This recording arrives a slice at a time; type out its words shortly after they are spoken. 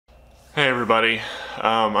Hey everybody,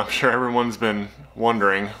 I'm sure everyone's been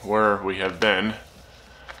wondering where we have been.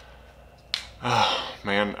 Oh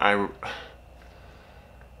man, I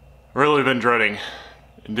really been dreading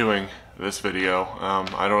doing this video.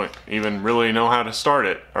 I don't even really know how to start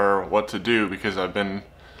it or what to do because I've been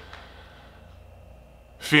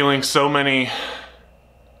feeling so many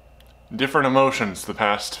different emotions the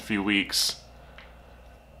past few weeks.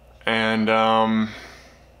 And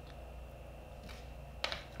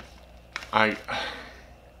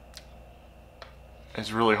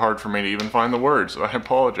it's really hard for me to even find the words, so I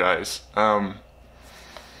apologize.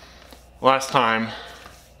 Last time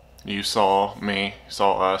you saw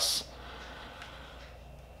us,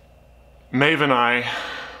 Maeve and I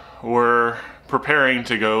were preparing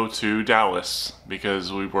to go to Dallas because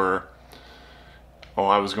I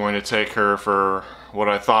was going to take her for what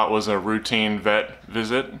I thought was a routine vet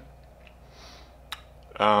visit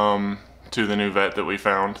to the new vet that we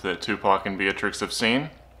found that Tupac and Beatrix have seen,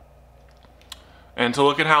 and to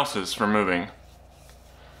look at houses for moving.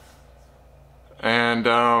 And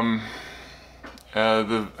I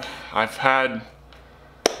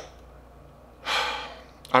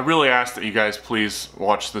really ask that you guys please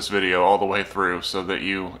watch this video all the way through so that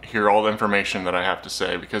you hear all the information that I have to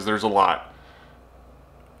say, because there's a lot.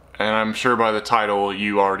 And I'm sure by the title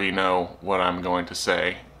you already know what I'm going to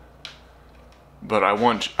say. But I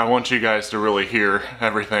want you guys to really hear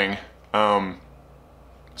everything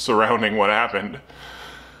surrounding what happened.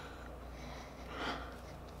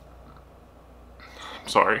 I'm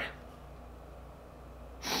sorry.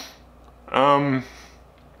 I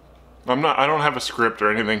don't have a script or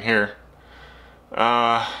anything here.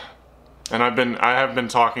 And I have been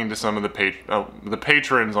talking to some of the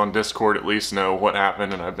patrons on Discord. At least know what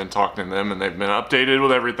happened, and I've been talking to them, and they've been updated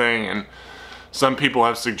with everything. And some people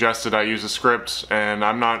have suggested I use a script, and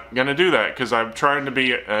I'm not gonna do that because I'm trying to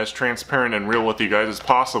be as transparent and real with you guys as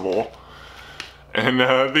possible. And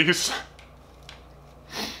this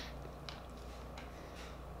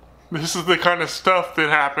is the kind of stuff that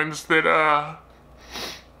happens that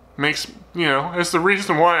makes, it's the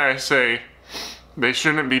reason why I say they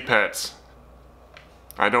shouldn't be pets.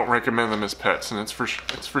 I don't recommend them as pets, and it's for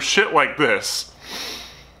shit like this.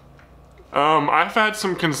 I've had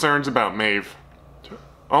some concerns about Maeve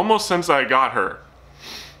almost since I got her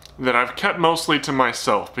that I've kept mostly to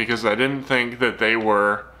myself because I didn't think that they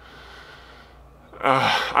were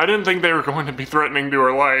going to be threatening to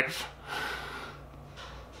her life.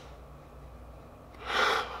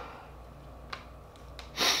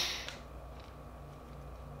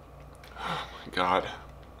 Oh my God.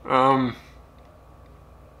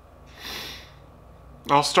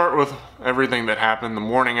 I'll start with everything that happened the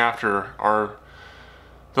morning after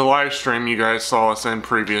the live stream you guys saw us in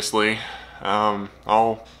previously.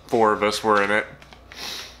 All four of us were in it.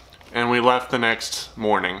 And we left the next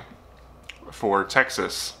morning for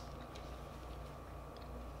Texas.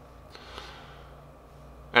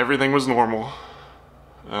 Everything was normal.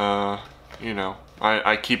 I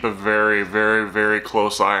keep a very, very, very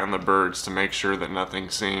close eye on the birds to make sure that nothing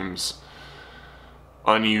seems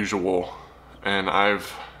unusual. And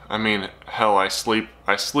hell, I sleep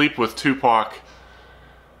with Tupac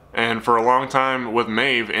and for a long time with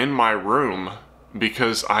Maeve in my room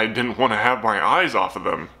because I didn't want to have my eyes off of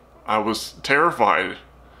them. I was terrified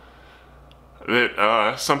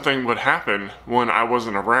that something would happen when I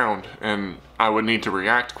wasn't around and I would need to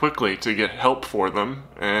react quickly to get help for them.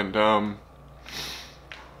 And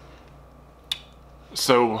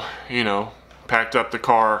so, packed up the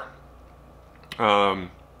car,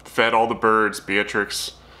 fed all the birds,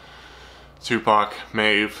 Beatrix, Tupac,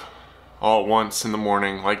 Maeve, all at once in the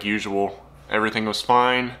morning, like usual. Everything was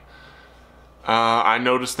fine. I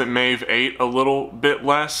noticed that Maeve ate a little bit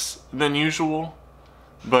less than usual,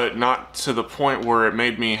 but not to the point where it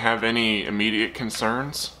made me have any immediate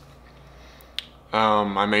concerns.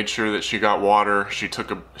 I made sure that she got water. She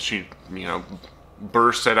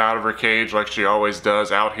burst it out of her cage like she always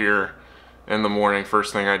does out here in the morning.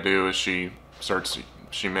 First thing I do is she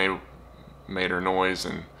made her noise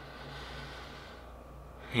and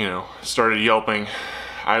started yelping.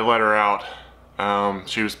 I let her out.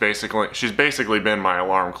 She's basically been my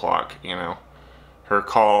alarm clock. Her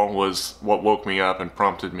call was what woke me up and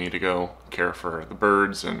prompted me to go care for the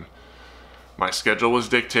birds, and my schedule was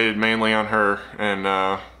dictated mainly on her.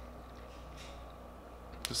 And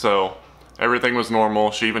so everything was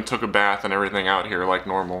normal. She even took a bath and everything out here like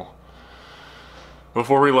normal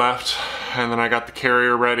before we left. And then I got the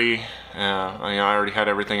carrier ready. I already had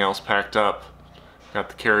everything else packed up. Got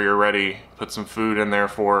the carrier ready, put some food in there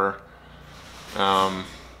for her,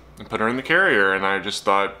 and put her in the carrier. And I just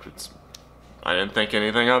thought it's I didn't think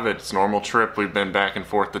anything of it. It's a normal trip. We've been back and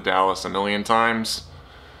forth to Dallas a million times.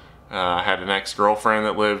 I had an ex-girlfriend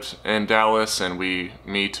that lived in Dallas, and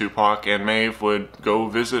me, Tupac, and Maeve would go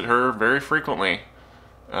visit her very frequently.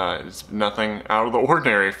 It's nothing out of the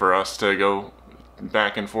ordinary for us to go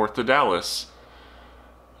back and forth to Dallas.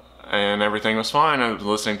 And everything was fine. I was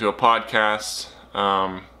listening to a podcast.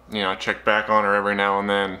 You know, I checked back on her every now and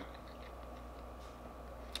then.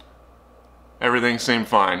 Everything seemed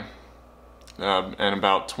fine. And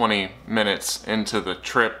about 20 minutes into the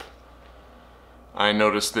trip, I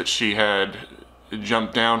noticed that she had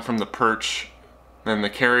jumped down from the perch in the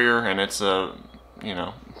carrier, and it's a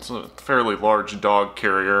fairly large dog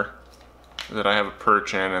carrier that I have a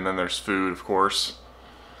perch in, and then there's food, of course.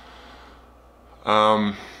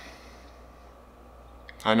 I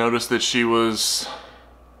noticed that she was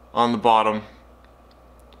on the bottom,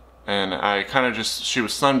 and she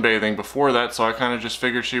was sunbathing before that, so I kind of just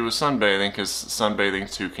figured she was sunbathing, because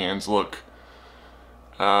sunbathing toucans look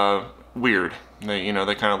weird. They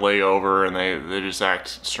kind of lay over, and they just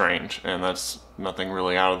act strange, and that's nothing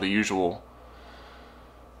really out of the usual,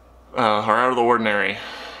 or out of the ordinary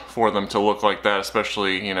for them to look like that,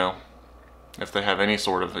 especially, if they have any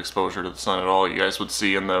sort of exposure to the sun at all. You guys would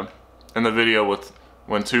see in the video with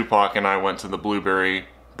when Tupac and I went to the blueberry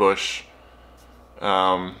bush,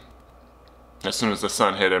 as soon as the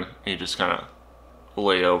sun hit him, he just kind of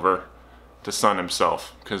lay over to sun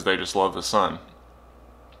himself, because they just love the sun.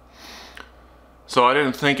 So I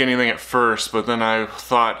didn't think anything at first, but then I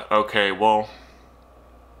thought, okay, well,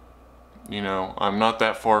 I'm not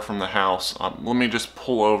that far from the house. Let me just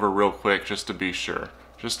pull over real quick just to be sure,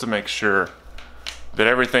 just to make sure that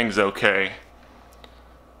everything's okay.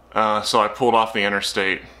 So I pulled off the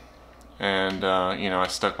interstate, and I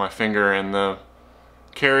stuck my finger in the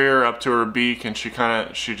carrier up to her beak, and she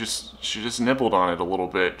just nibbled on it a little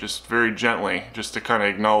bit, just very gently, just to kind of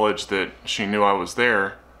acknowledge that she knew I was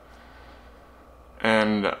there.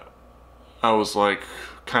 And I was like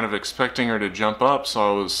kind of expecting her to jump up,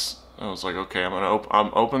 so I was like, okay,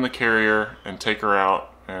 I'm open the carrier and take her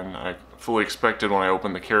out, and I fully expected when I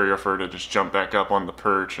opened the carrier for her to just jump back up on the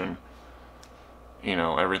perch and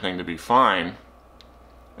everything to be fine.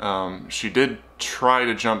 She did try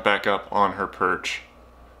to jump back up on her perch,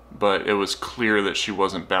 but it was clear that she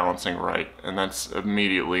wasn't balancing right, and that's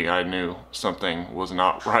immediately I knew something was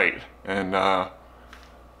not right. And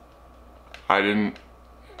I didn't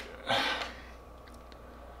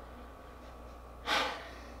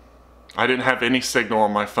have any signal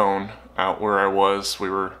on my phone out where I was. We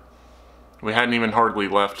hadn't even hardly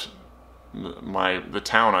left the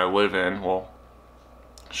town I live in, well,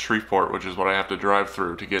 Shreveport, which is what I have to drive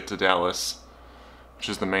through to get to Dallas, which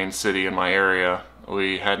is the main city in my area.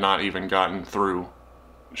 We had not even gotten through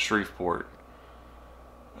Shreveport,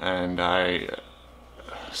 and I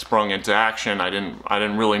sprung into action. I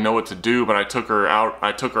didn't really know what to do, but I took her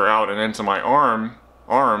out and into my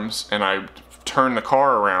arms, and I turned the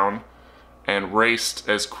car around and raced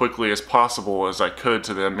as quickly as possible as I could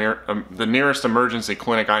to the nearest emergency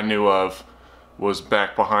clinic I knew of was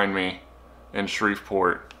back behind me in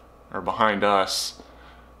Shreveport, or behind us.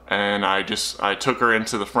 And I took her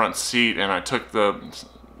into the front seat, and I took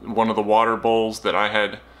one of the water bowls that I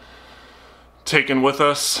had taken with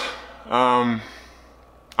us.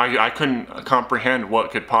 I couldn't comprehend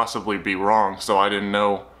what could possibly be wrong, so I didn't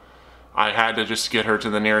know. I had to just get her to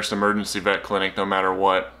the nearest emergency vet clinic no matter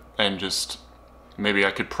what, and just maybe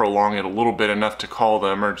I could prolong it a little bit enough to call the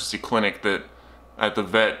emergency clinic at the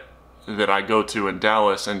vet that I go to in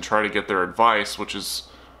Dallas and try to get their advice, which is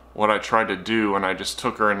what I tried to do. And I just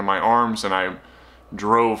took her into my arms, and I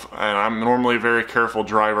drove, and I'm normally a very careful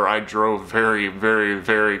driver. I drove very, very,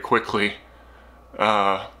 very quickly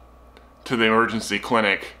to the emergency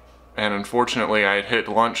clinic, and unfortunately I had hit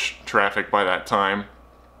lunch traffic by that time,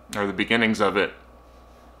 or the beginnings of it,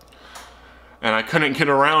 and I couldn't get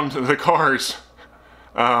around the cars.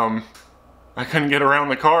 I couldn't get around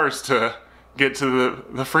the cars to get to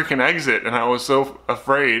the freaking exit, and I was so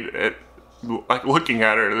afraid at looking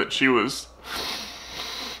at her that she was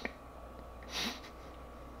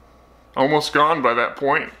almost gone by that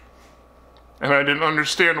point, and I didn't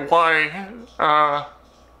understand why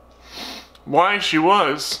she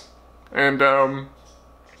was. And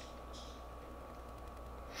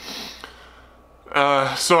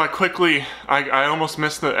so I almost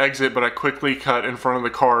missed the exit, but I quickly cut in front of the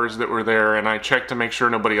cars that were there, and I checked to make sure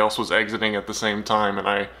nobody else was exiting at the same time, and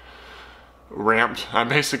I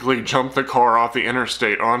basically jumped the car off the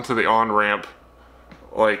interstate onto the on-ramp,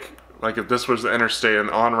 like if this was the interstate and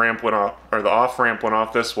the on-ramp went off, or the off-ramp went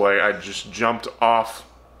off this way, I just jumped off.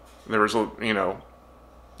 There was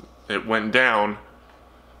it went down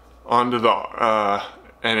onto the,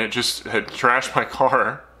 and it just had trashed my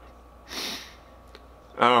car.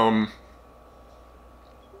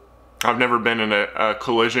 I've never been in a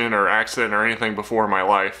collision or accident or anything before in my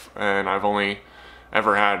life, and I've only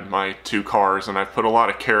ever had my 2 cars, and I've put a lot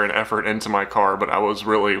of care and effort into my car, but I was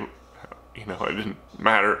really, you know, it didn't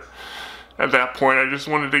matter. At that point, I just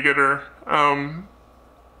wanted to get her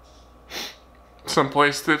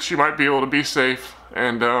someplace that she might be able to be safe,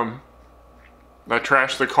 and I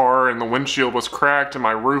trashed the car, and the windshield was cracked, and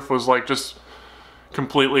my roof was like just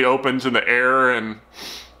completely open to the air, and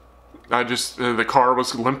the car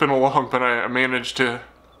was limping along, but I managed to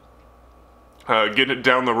get it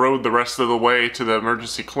down the road the rest of the way to the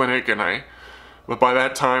emergency clinic, and but by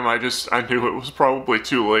that time I knew it was probably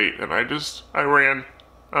too late, and I ran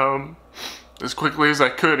as quickly as I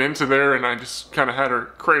could into there, and I just kind of had her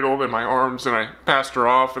cradled in my arms, and I passed her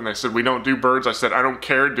off, and they said, "We don't do birds." I said, "I don't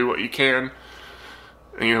care, do what you can.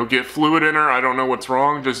 And, you know, get fluid in her, I don't know what's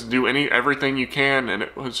wrong, just do everything you can," and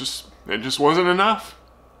it just wasn't enough.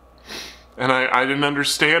 And I didn't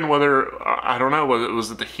understand whether, I don't know,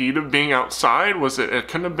 was it the heat of being outside? It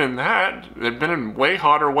couldn't have been that. It had been in way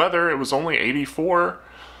hotter weather. It was only 84.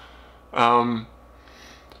 Was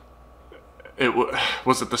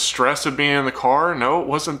it the stress of being in the car? No, it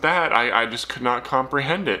wasn't that. I just could not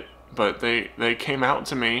comprehend it. But they came out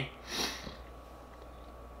to me.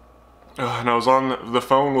 And I was on the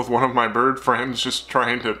phone with one of my bird friends just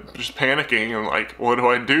panicking and like, what do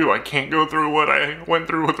I do? I can't go through what I went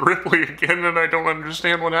through with Ripley again, and I don't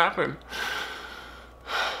understand what happened.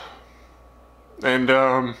 And,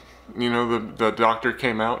 you know, the doctor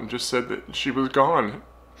came out and just said that she was gone.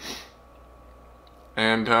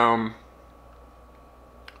 And,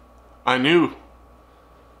 I knew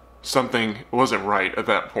something wasn't right at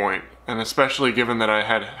that point. And especially given that I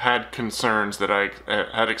had concerns that I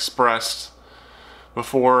had expressed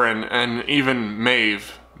before, and even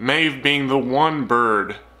Maeve being the one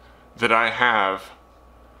bird that I have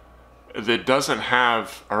that doesn't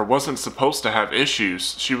have, or wasn't supposed to have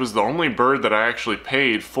issues. She was the only bird that I actually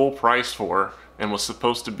paid full price for and was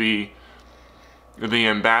supposed to be the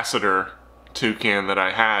ambassador toucan that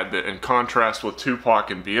I had, that in contrast with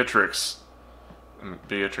Tupac and Beatrix.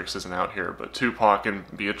 Beatrix isn't out here, but Tupac and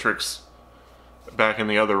Beatrix back in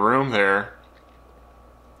the other room there,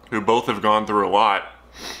 who both have gone through a lot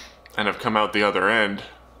and have come out the other end.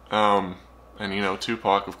 And you know,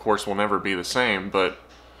 Tupac of course will never be the same,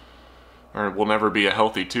 or will never be a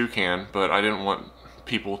healthy toucan, but I didn't want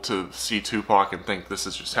people to see Tupac and think this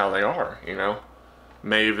is just how they are, you know.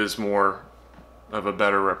 Maeve is more of a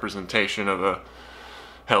better representation of a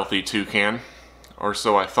healthy toucan, or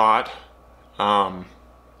so I thought.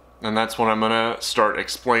 And that's when I'm gonna start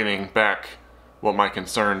explaining back what my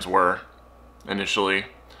concerns were initially.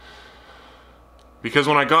 Because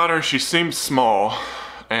when I got her, she seemed small,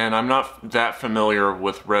 and I'm not that familiar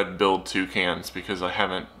with red-billed toucans because I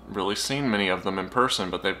haven't really seen many of them in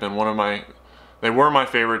person, but they've been they were my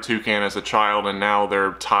favorite toucan as a child, and now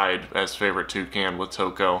they're tied as favorite toucan with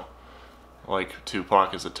Toco. Like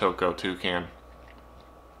Tupac is a Toco toucan.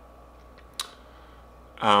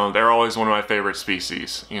 They're always one of my favorite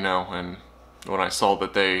species, you know, and when I saw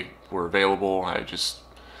that they were available, I just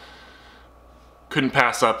couldn't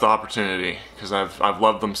pass up the opportunity, because I've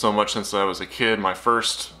loved them so much since I was a kid. My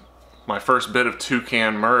first bit of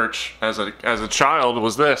toucan merch as a child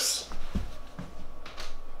was this.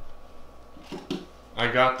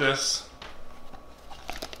 I got this,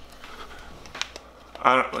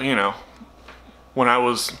 you know, when I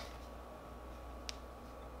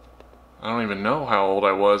don't even know how old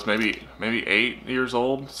I was, maybe 8 years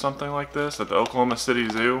old, something like this, at the Oklahoma City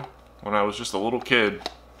Zoo, when I was just a little kid.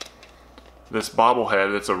 This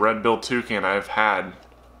bobblehead, it's a red-billed toucan I've had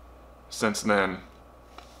since then.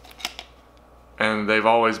 And they've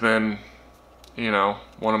always been, you know,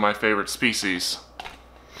 one of my favorite species.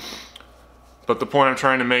 But the point I'm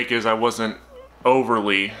trying to make is I wasn't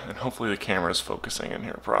overly, and hopefully the camera's focusing in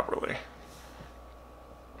here properly.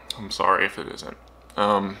 I'm sorry if it isn't.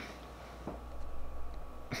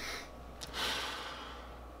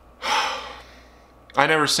 I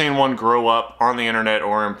never seen one grow up on the internet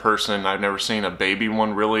or in person. I've never seen a baby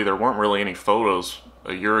one, really. There weren't really any photos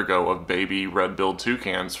a year ago of baby red-billed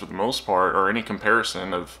toucans for the most part, or any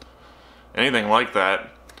comparison of anything like that.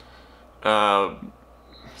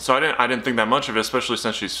 So I didn't think that much of it, especially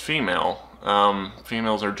since she's female.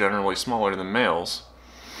 Females are generally smaller than males.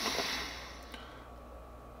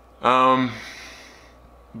 But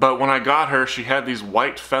when I got her, she had these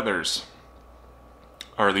white feathers,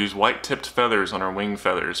 or these white tipped feathers on her wing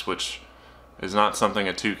feathers, which is not something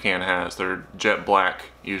a toucan has. They're jet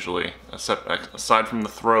black usually, aside from the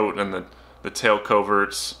throat and the tail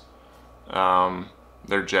coverts.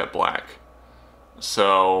 They're jet black.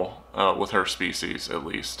 So with her species at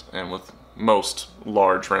least, and with most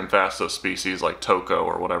large Ramphastos species like Toco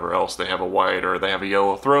or whatever else, they have a white or they have a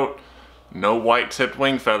yellow throat. No white tipped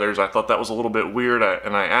wing feathers. I thought that was a little bit weird,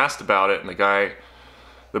 and I asked about it, and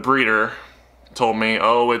the breeder, told me,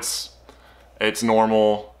 oh, it's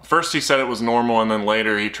normal. First he said it was normal, and then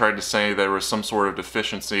later he tried to say there was some sort of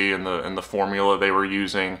deficiency in the formula they were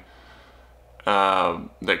using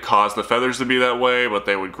that caused the feathers to be that way, but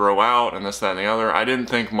they would grow out and this, that, and the other. I didn't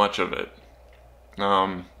think much of it.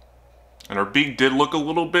 And her beak did look a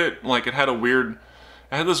little bit like it had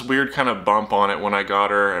this weird kind of bump on it when I got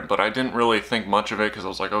her, but I didn't really think much of it because I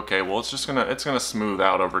was like, okay, well, it's gonna smooth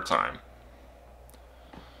out over time.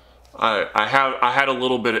 I had a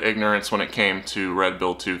little bit of ignorance when it came to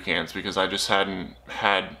red-billed toucans because I just I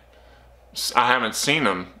haven't seen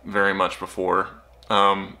them very much before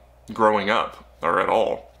growing up, or at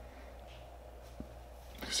all.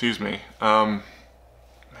 Excuse me. Man.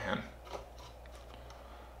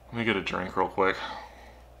 Let me get a drink real quick.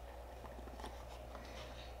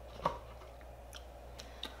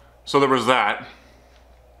 So there was that,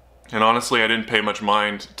 and honestly I didn't pay much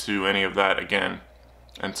mind to any of that again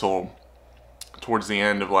until towards the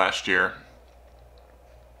end of last year,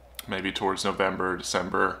 maybe towards November,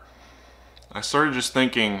 December. I started just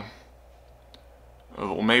thinking,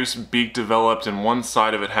 well, Maeve's beak developed and one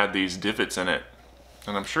side of it had these divots in it,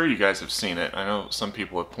 and I'm sure you guys have seen it. I know some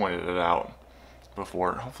people have pointed it out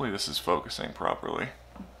before. Hopefully this is focusing properly.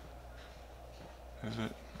 Is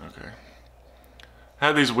it? Okay.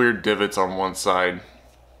 Had these weird divots on one side,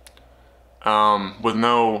 with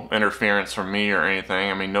no interference from me or anything.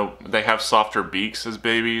 I mean, they have softer beaks as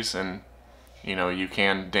babies, and you know, you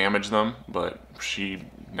can damage them, but she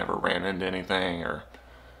never ran into anything, or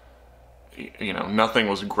you know, nothing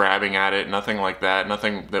was grabbing at it, nothing like that,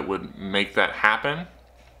 nothing that would make that happen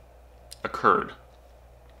occurred.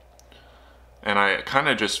 And I kind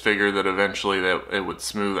of just figured that eventually that it would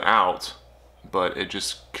smooth out, but it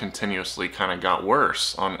just continuously kind of got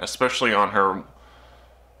worse, especially on her,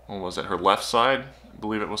 what was it, her left side? I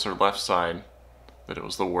believe it was her left side that it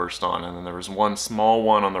was the worst on, and then there was one small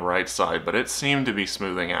one on the right side, but it seemed to be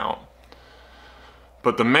smoothing out.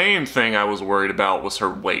 But the main thing I was worried about was her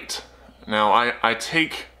weight. Now I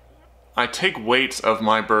take weights of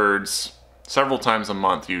my birds several times a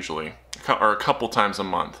month usually, or a couple times a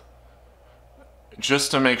month,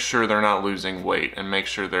 just to make sure they're not losing weight and make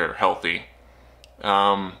sure they're healthy.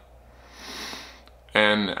 And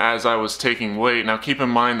as I was taking weight, now keep in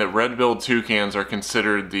mind that red-billed toucans are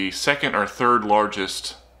considered the second or third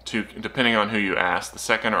largest, depending on who you ask, the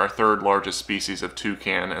second or third largest species of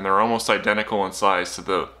toucan, and they're almost identical in size to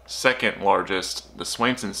the second largest, the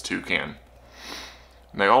Swainson's toucan.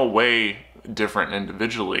 And they all weigh different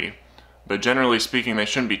individually, but generally speaking, they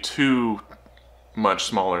shouldn't be too much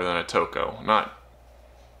smaller than a Toco. Not,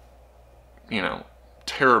 you know,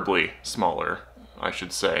 terribly smaller, I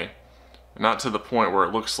should say. Not to the point where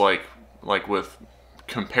it looks like with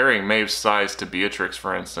comparing Maeve's size to Beatrix,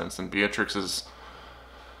 for instance, and Beatrix's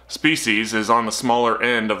species is on the smaller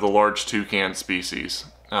end of the large toucan species.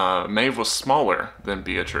 Maeve was smaller than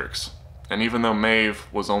Beatrix, and even though Maeve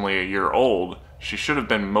was only a year old, she should have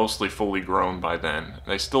been mostly fully grown by then.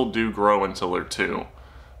 They still do grow until they're 2,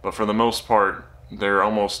 but for the most part, they're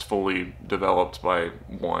almost fully developed by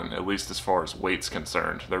 1, at least as far as weight's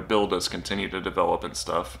concerned. Their bill does continue to develop and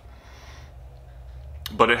stuff.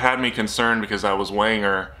 But it had me concerned because I was weighing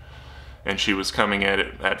her and she was coming at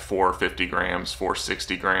it at 450 grams,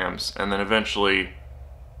 460 grams, and then eventually,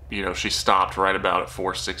 you know, she stopped right about at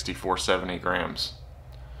 460, 470 grams.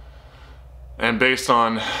 And based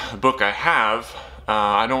on the book I have,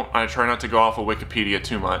 I try not to go off of Wikipedia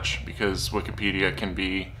too much because Wikipedia can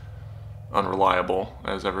be unreliable,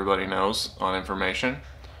 as everybody knows, on information.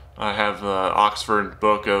 I have the Oxford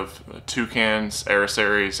book of toucans,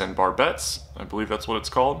 ericeres, and barbettes. I believe that's what it's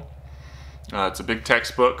called. It's a big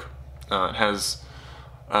textbook. It has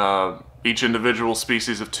each individual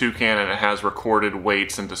species of toucan, and it has recorded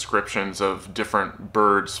weights and descriptions of different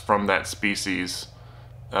birds from that species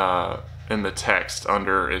in the text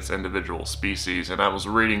under its individual species. And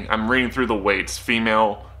I'm reading through the weights.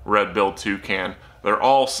 Female red-billed toucan, they're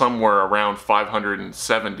all somewhere around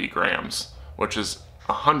 570 grams, which is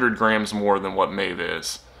 100 grams more than what Maeve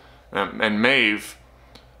is. And Maeve,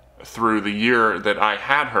 through the year that I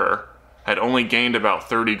had her, had only gained about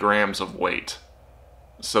 30 grams of weight.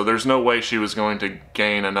 So there's no way she was going to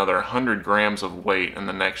gain another 100 grams of weight in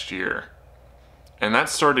the next year. And that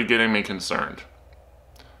started getting me concerned.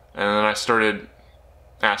 And then I started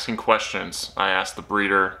asking questions. I asked the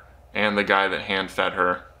breeder and the guy that hand fed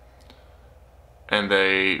her, and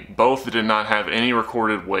they both did not have any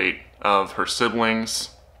recorded weight of her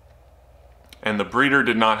siblings, and the breeder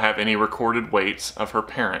did not have any recorded weights of her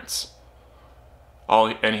parents.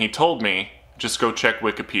 And he told me, just go check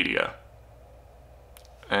Wikipedia.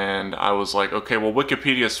 And I was like, okay, well,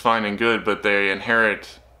 Wikipedia is fine and good, but they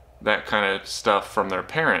inherit that kind of stuff from their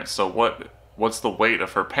parents. So what's the weight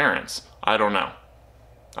of her parents? I don't know.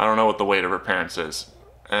 I don't know what the weight of her parents is.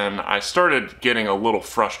 And I started getting a little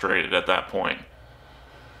frustrated at that point,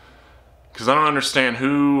 because I don't understand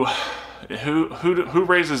who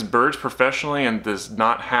raises birds professionally and does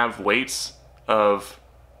not have weights of.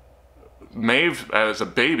 Maeve, as a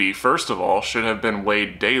baby, first of all, should have been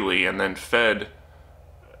weighed daily and then fed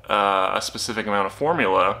a specific amount of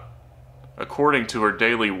formula according to her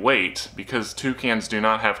daily weight. Because toucans do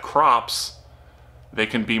not have crops, they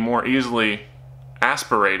can be more easily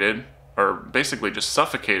aspirated, or basically just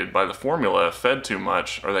suffocated by the formula if fed too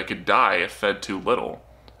much, or they could die if fed too little.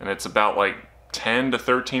 And it's about like 10 to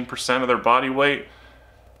 13% of their body weight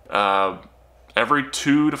every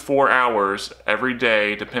 2 to 4 hours every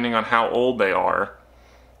day, depending on how old they are,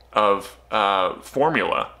 of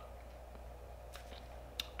formula.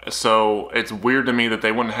 So it's weird to me that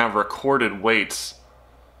they wouldn't have recorded weights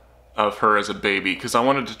of her as a baby, because I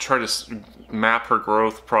wanted to try to map her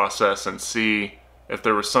growth process and see if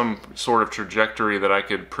there was some sort of trajectory that I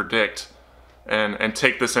could predict, and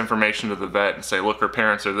take this information to the vet and say, look, her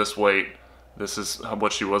parents are this weight, this is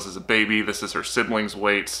what she was as a baby, this is her siblings'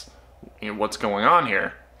 weights, you know, what's going on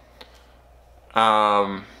here?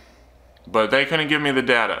 But they couldn't give me the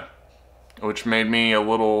data, which made me a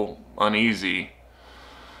little uneasy.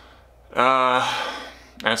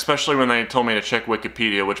 Especially when they told me to check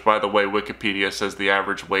Wikipedia, which, by the way, Wikipedia says the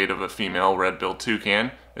average weight of a female red-billed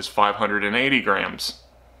toucan is 580 grams,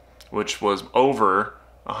 which was over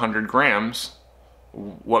 100 grams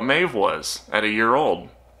what Maeve was at a year old.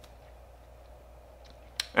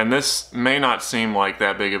 And this may not seem like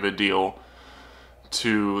that big of a deal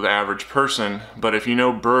to the average person, but if you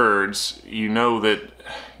know birds, you know that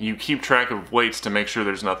you keep track of weights to make sure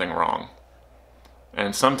there's nothing wrong.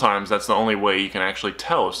 And sometimes that's the only way you can actually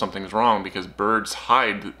tell if something's wrong, because birds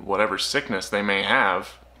hide whatever sickness they may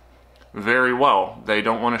have very well. They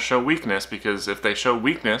don't want to show weakness, because if they show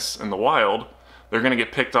weakness in the wild, they're going to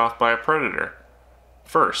get picked off by a predator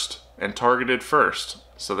first and targeted first.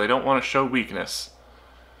 So they don't want to show weakness.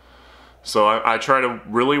 So I try to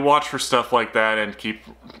really watch for stuff like that and keep,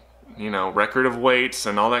 you know, record of weights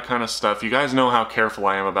and all that kind of stuff. You guys know how careful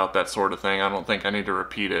I am about that sort of thing. I don't think I need to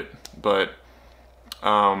repeat it, but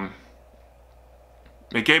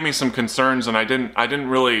it gave me some concerns, and I didn't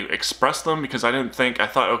really express them, because I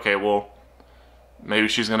thought, okay, well, maybe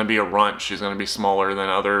she's going to be a runt. She's going to be smaller than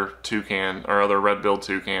other toucan or other red-billed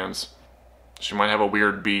toucans. She might have a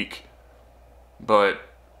weird beak, but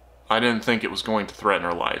I didn't think it was going to threaten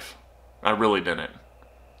her life. I really didn't.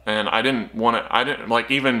 And I didn't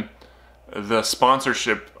like, even the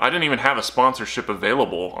sponsorship, I didn't even have a sponsorship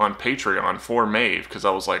available on Patreon for Maeve, because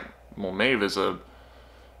I was like, well, Maeve is a,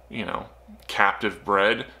 you know, captive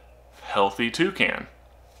bred, healthy toucan.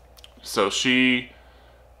 So she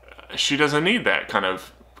doesn't need that kind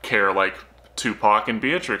of care like Tupac and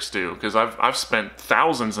Beatrix do, because I've spent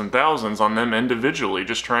thousands and thousands on them individually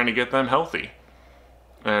just trying to get them healthy.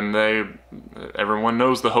 And everyone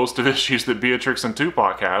knows the host of issues that Beatrix and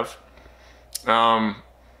Tupac have.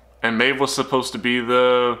 And Maeve was supposed to be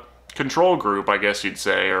the control group, I guess you'd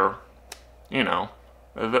say, or, you know,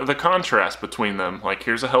 the contrast between them. Like,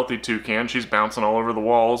 here's a healthy toucan, she's bouncing all over the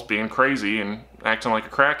walls, being crazy and acting like a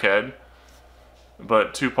crackhead.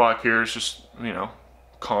 But Tupac here is just, you know,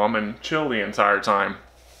 calm and chill the entire time.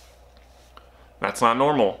 That's not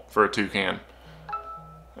normal for a toucan.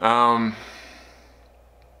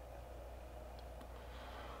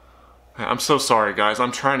 I'm so sorry, guys.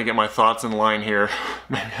 I'm trying to get my thoughts in line here.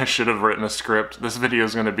 Maybe I should have written a script. This video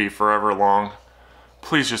is going to be forever long.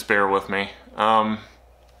 Please just bear with me.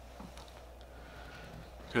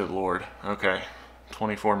 Good Lord. Okay.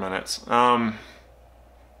 24 minutes.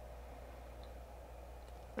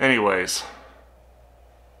 Anyways.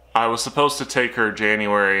 I was supposed to take her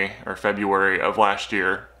January or February of last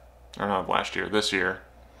year. Or not last year, this year.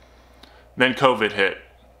 Then COVID hit.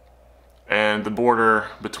 And the border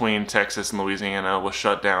between Texas and Louisiana was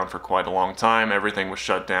shut down for quite a long time. Everything was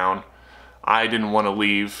shut down. I didn't want to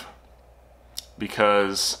leave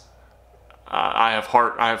because I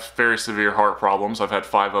have very severe heart problems. I've had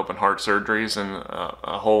 5 open heart surgeries and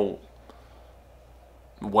a whole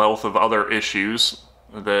wealth of other issues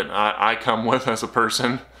that I come with as a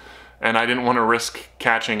person, and I didn't want to risk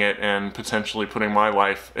catching it and potentially putting my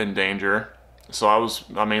life in danger. So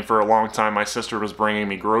I mean, for a long time, my sister was bringing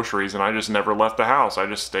me groceries, and I just never left the house. I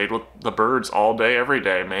just stayed with the birds all day, every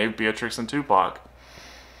day, Maeve, Beatrix, and Tupac,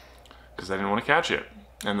 because I didn't want to catch it.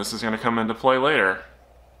 And this is going to come into play later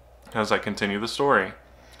as I continue the story.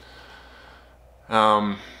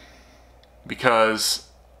 Because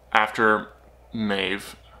after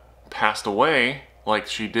Maeve passed away like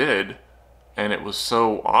she did, and it was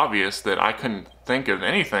so obvious that I couldn't think of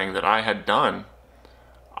anything that I had done,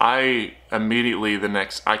 I immediately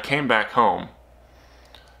I came back home,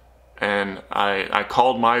 and I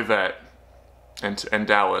called my vet in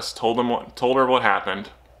Dallas, told her what happened.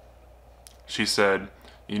 She said,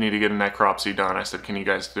 "You need to get a necropsy done." I said, "Can you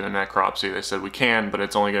guys do a necropsy?" They said, "We can, but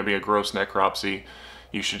it's only going to be a gross necropsy.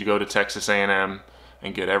 You should go to Texas A&M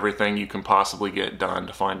and get everything you can possibly get done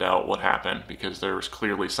to find out what happened, because there was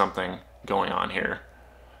clearly something going on here."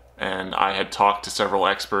 And I had talked to several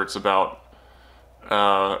experts about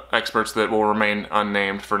experts that will remain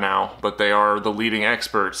unnamed for now, but they are the leading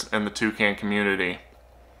experts in the toucan community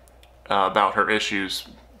about her issues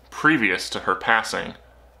previous to her passing,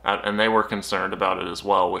 and they were concerned about it as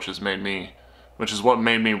well, which is what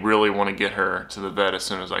made me really want to get her to the vet as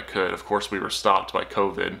soon as I could. Of course, we were stopped by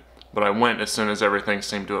COVID, but I went as soon as everything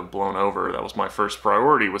seemed to have blown over. That was my first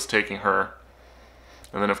priority, was taking her.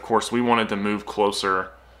 And then, of course, we wanted to move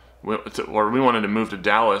closer, or we wanted to move to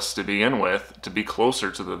Dallas to begin with, to be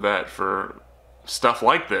closer to the vet for stuff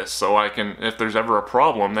like this, so I can, if there's ever a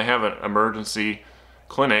problem, they have an emergency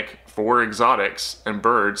clinic for exotics and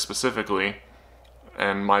birds specifically,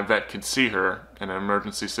 and my vet could see her in an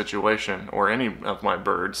emergency situation, or any of my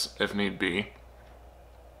birds if need be.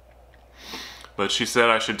 But she said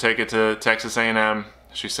I should take it to Texas A&M.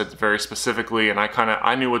 She said very specifically, and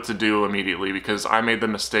I knew what to do immediately, because I made the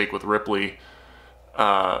mistake with Ripley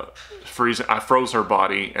freezing. I froze her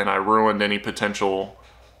body, and I ruined any potential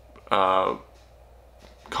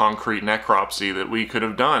concrete necropsy that we could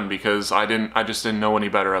have done, because I just didn't know any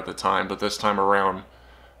better at the time. But this time around,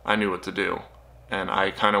 I knew what to do, and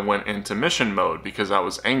I kind of went into mission mode because I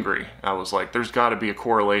was angry. I was like, there's got to be a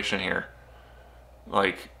correlation here,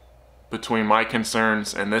 like, between my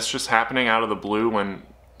concerns and this just happening out of the blue, when,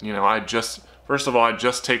 you know, first of all, I'd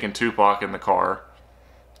just taken Tupac in the car,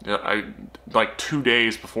 like 2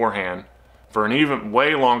 days beforehand, for an even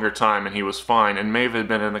way longer time, and he was fine, and Maeve had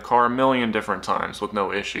been in the car a million different times with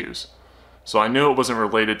no issues. So I knew it wasn't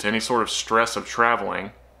related to any sort of stress of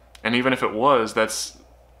traveling, and even if it was, that's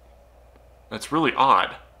really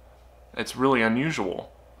odd. It's really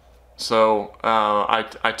unusual. So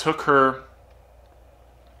I took her.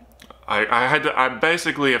 I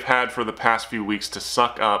basically have had for the past few weeks to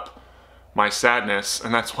suck up my sadness,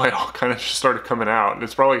 and that's why it all kind of just started coming out, and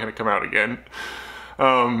it's probably going to come out again,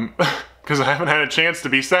 because I haven't had a chance to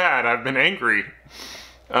be sad. I've been angry.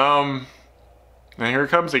 And here it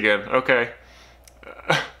comes again. Okay.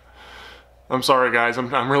 I'm sorry, guys.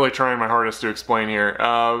 I'm really trying my hardest to explain here.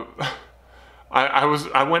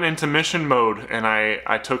 I went into mission mode, and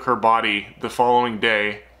I took her body the following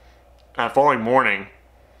morning,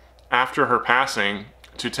 after her passing,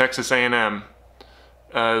 to Texas A&M,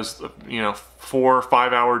 as, you know, 4 or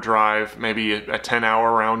 5 hour drive, maybe a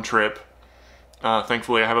 10-hour round trip.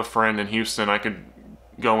 Thankfully, I have a friend in Houston I could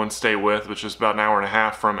go and stay with, which is about an hour and a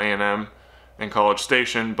half from A&M and College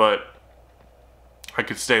Station, but I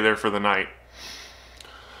could stay there for the night.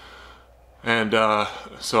 And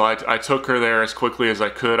so I took her there as quickly as I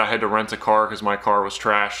could. I had to rent a car because my car was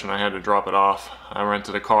trashed and I had to drop it off. I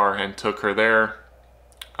rented a car and took her there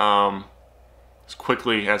as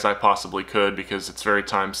quickly as I possibly could, because it's very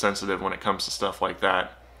time sensitive when it comes to stuff like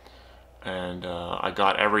that. And I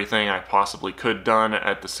got everything I possibly could done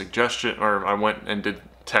at the suggestion, or I went and did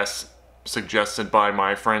tests suggested by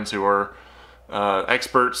my friends who are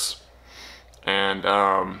experts, and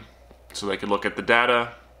so they could look at the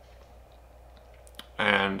data.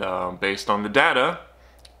 And based on the data,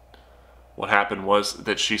 what happened was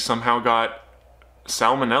that she somehow got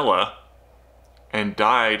salmonella and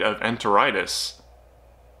died of enteritis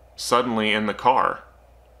suddenly in the car.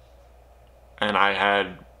 And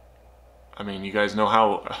I mean, you guys know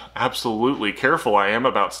how absolutely careful I am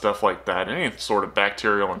about stuff like that. Any sort of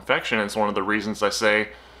bacterial infection, it's one of the reasons I say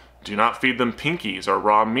do not feed them pinkies or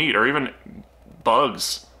raw meat or even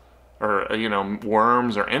bugs or, you know,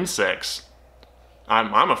 worms or insects.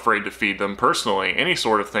 I'm afraid to feed them personally, any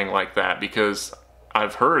sort of thing like that, because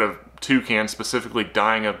I've heard of toucans specifically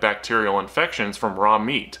dying of bacterial infections from raw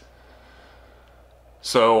meat.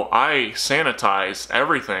 So I sanitize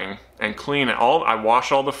everything and clean it all. I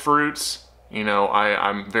wash all the fruits. You know,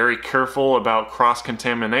 I'm very careful about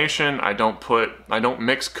cross-contamination. I don't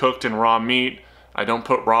mix cooked and raw meat. I don't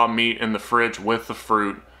put raw meat in the fridge with the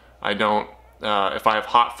fruit. I don't, if I have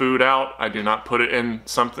hot food out, I do not put it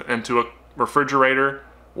into a refrigerator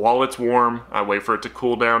while it's warm. I wait for it to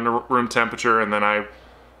cool down to room temperature, and then I,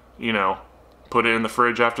 you know, put it in the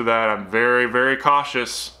fridge after that. I'm very, very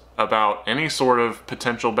cautious about any sort of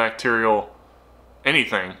potential bacterial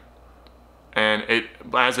anything. And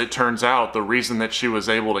as it turns out, the reason that she was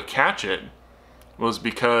able to catch it was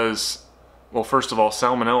because, well, first of all,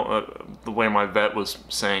 salmonella, the way my vet was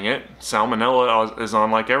saying it, salmonella is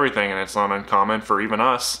on like everything, and it's not uncommon for even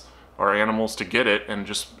us, our animals, to get it and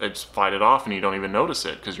just fight it off, and you don't even notice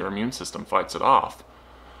it because your immune system fights it off.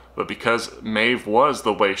 But because Maeve was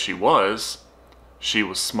the way she was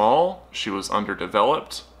small, she was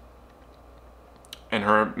underdeveloped, and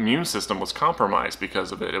her immune system was compromised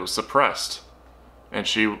because of it. It was suppressed. And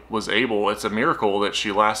she was able, it's a miracle that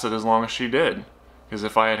she lasted as long as she did. Because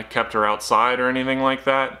if I had kept her outside or anything like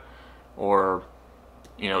that, or,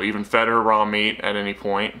 you know, even fed her raw meat at any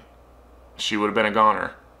point, she would have been a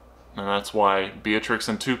goner. And that's why Beatrix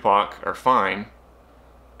and Tupac are fine,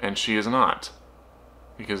 and she is not.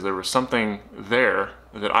 Because there was something there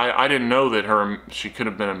that I didn't know that she could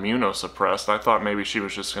have been immunosuppressed. I thought maybe she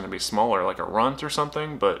was just going to be smaller, like a runt or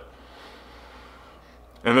something. But,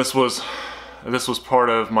 and this was part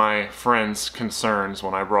of my friends' concerns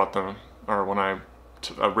when I brought them, or when I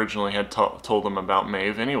originally had told them about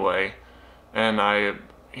Maeve anyway. And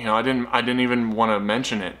you know, I didn't even want to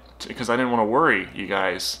mention it because I didn't want to worry you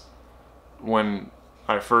guys. When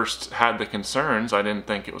I first had the concerns, I didn't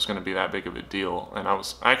think it was going to be that big of a deal. And I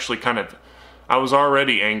was actually I was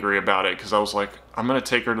already angry about it because I was like, I'm going to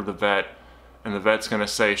take her to the vet, and the vet's going to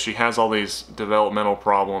say she has all these developmental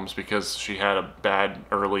problems because she had a bad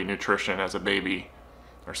early nutrition as a baby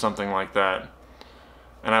or something like that.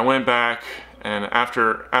 And I went back, and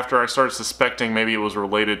after I started suspecting maybe it was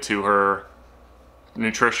related to her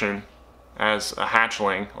nutrition as a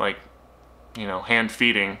hatchling, like, you know, hand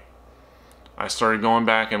feeding, I started going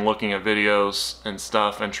back and looking at videos and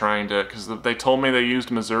stuff and trying to, because they told me they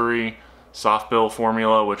used Missouri soft bill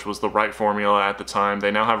formula, which was the right formula at the time.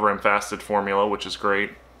 They now have rim fasted formula, which is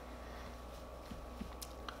great.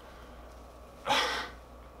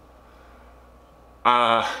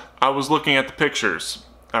 I was looking at the pictures,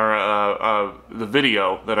 or the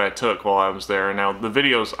video that I took while I was there. And now the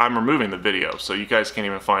videos, I'm removing the video, so you guys can't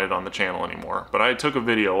even find it on the channel anymore. But I took a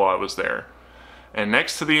video while I was there. And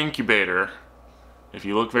next to the incubator, if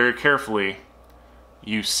you look very carefully,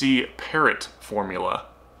 you see parrot formula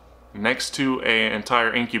next to an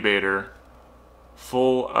entire incubator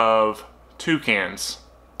full of toucans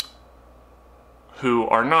who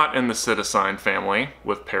are not in the cetacine family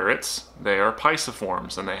with parrots. They are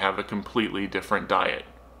pisciforms, and they have a completely different diet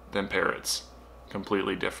than parrots.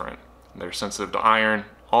 Completely different. They're sensitive to iron,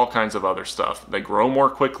 all kinds of other stuff. They grow more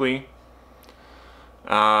quickly.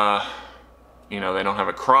 You know, they don't have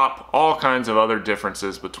a crop, all kinds of other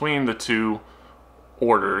differences between the two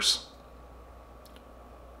orders.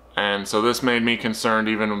 And so this made me concerned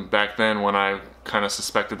even back then when I kind of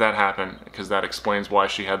suspected that happened, because that explains why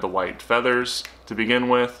she had the white feathers to begin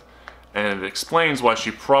with, and it explains why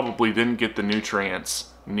she probably didn't get the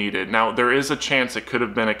nutrients needed. Now, there is a chance it could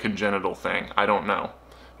have been a congenital thing. I don't know,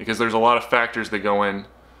 because there's a lot of factors that go in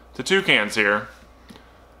to toucans here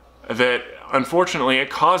that, unfortunately, it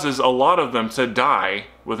causes a lot of them to die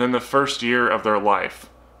within the first year of their life.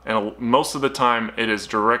 And most of the time, it is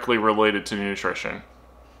directly related to nutrition.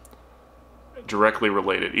 Directly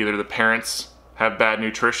related. Either the parents have bad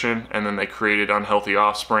nutrition and then they created unhealthy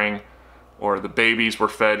offspring, or the babies were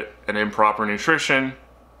fed an improper nutrition,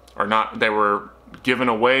 or not, they were given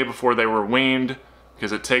away before they were weaned,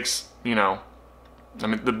 because it takes, you know, I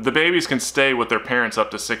mean, the babies can stay with their parents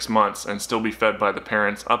up to 6 months and still be fed by the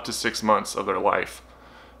parents up to 6 months of their life.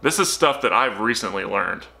 This is stuff that I've recently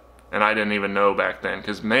learned, and I didn't even know back then,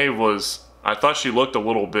 because Maeve was, I thought she looked a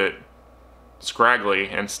little bit scraggly,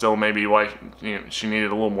 and still maybe why, you know, she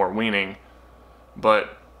needed a little more weaning,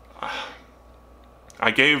 but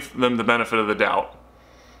I gave them the benefit of the doubt.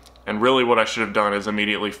 And really what I should have done is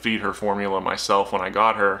immediately feed her formula myself when I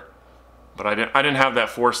got her. But I didn't have that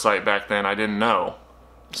foresight back then. I didn't know.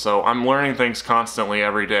 So I'm learning things constantly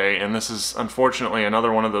every day, and this is unfortunately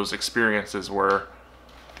another one of those experiences where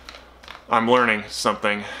I'm learning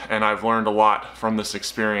something, and I've learned a lot from this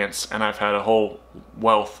experience, and I've had a whole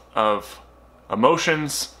wealth of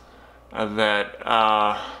emotions that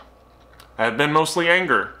have been mostly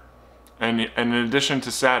anger. And in addition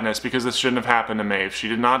to sadness, because this shouldn't have happened to Maeve, she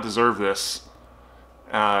did not deserve this.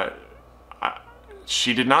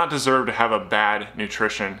 She did not deserve to have a bad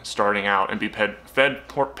nutrition starting out and be fed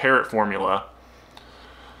parrot formula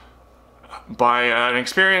by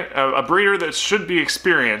a breeder that should be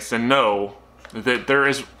experienced and know that there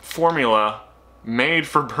is formula made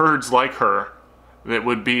for birds like her that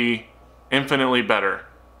would be infinitely better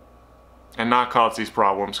and not cause these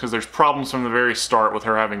problems, because there's problems from the very start with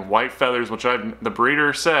her having white feathers, which the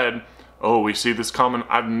breeder said, oh, we see this common.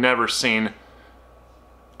 I've never seen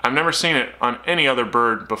it on any other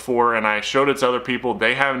bird before, and I showed it to other people.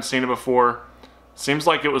 They haven't seen it before. Seems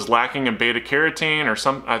like it was lacking in beta carotene or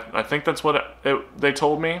some. I think that's what they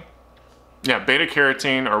told me. Yeah, beta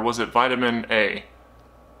carotene, or was it vitamin A?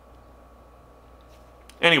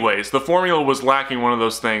 Anyways, the formula was lacking one of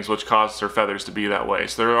those things which caused her feathers to be that way.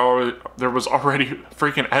 So there was already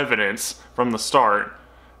freaking evidence from the start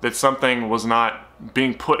that something was not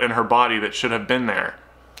being put in her body that should have been there.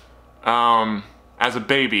 As a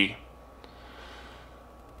baby.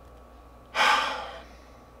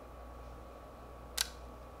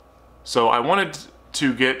 So I wanted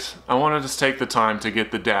to take the time to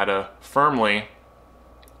get the data firmly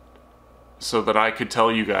so that I could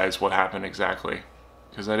tell you guys what happened exactly.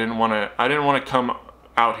 Because I didn't want to come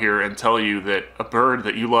out here and tell you that a bird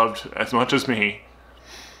that you loved as much as me,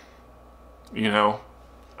 you know,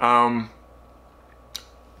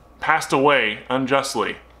 passed away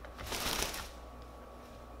unjustly.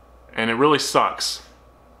 And it really sucks,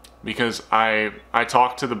 because I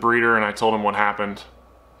talked to the breeder and I told him what happened.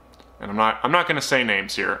 And I'm not going to say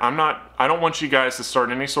names here. I don't want you guys to start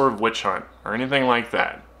any sort of witch hunt or anything like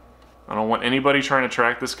that. I don't want anybody trying to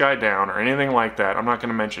track this guy down or anything like that. I'm not going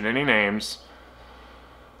to mention any names.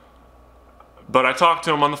 But I talked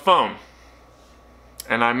to him on the phone.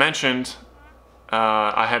 And I mentioned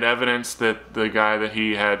I had evidence that the guy that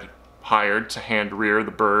he had hired to hand rear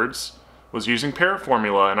the birds was using parrot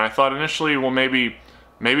formula. And I thought initially, well, maybe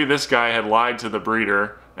this guy had lied to the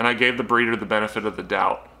breeder. And I gave the breeder the benefit of the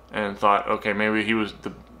doubt. And thought, okay, maybe he was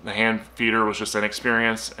the hand feeder was just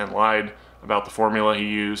inexperienced and lied about the formula he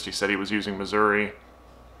used. He said he was using Missouri,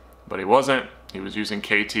 but he wasn't. He was using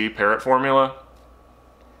KT parrot formula.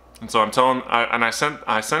 And so I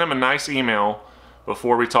sent him a nice email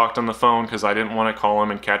before we talked on the phone, because I didn't want to call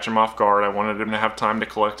him and catch him off guard. I wanted him to have time to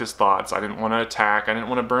collect his thoughts. I didn't want to attack. I didn't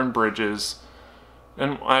want to burn bridges.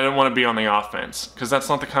 And I didn't want to be on the offense, because that's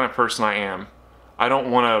not the kind of person I am. I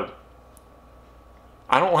don't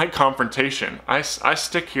like confrontation. I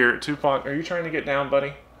stick here. Tupac, are you trying to get down,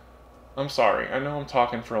 buddy? I'm sorry. I know I'm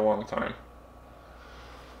talking for a long time.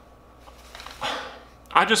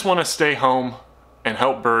 I just want to stay home and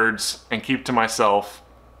help birds and keep to myself.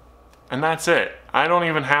 And that's it. I don't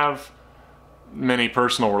even have many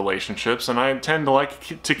personal relationships, and I tend to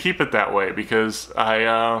like to keep it that way, because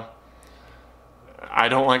I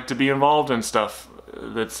don't like to be involved in stuff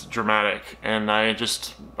that's dramatic, and I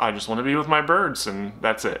just want to be with my birds, and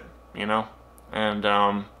that's it, you know. And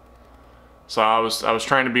so I was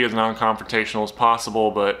trying to be as non-confrontational as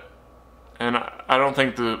possible, and I don't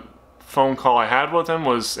think the phone call I had with him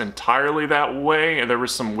was entirely that way. And there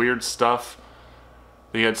was some weird stuff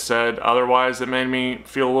that he had said otherwise that made me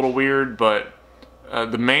feel a little weird, but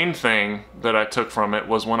the main thing that I took from it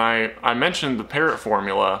was when I mentioned the parrot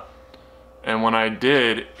formula, and when I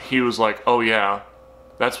did, he was like, oh yeah,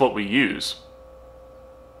 that's what we use.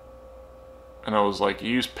 And I was like, you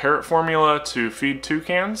use parrot formula to feed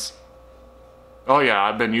toucans? Oh yeah,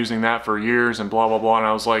 I've been using that for years and blah blah blah. And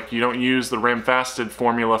I was like, you don't use the rim-fasted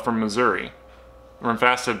formula from Missouri.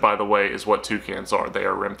 Rim-fasted, by the way, is what toucans are. They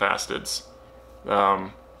are rim-fasteds.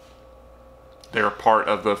 They're part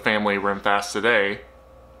of the family Rim-Fastidae.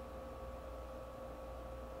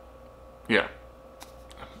 Yeah.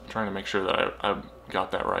 I'm trying to make sure that I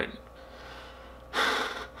got that right.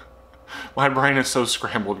 My brain is so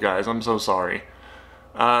scrambled, guys. I'm so sorry.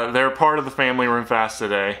 They're part of the family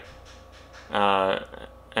Rim-Fastidae.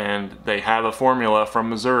 And they have a formula from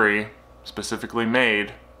Missouri specifically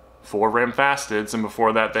made for rim-fasteds, and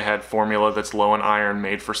before that they had formula that's low in iron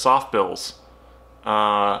made for softbills.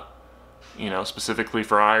 You know, specifically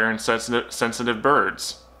for iron sensitive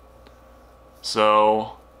birds.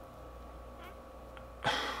 So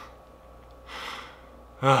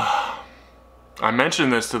I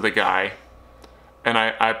mentioned this to the guy, and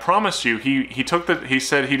I promise you, he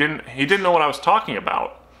said he didn't know what I was talking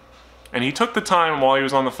about. And he took the time while he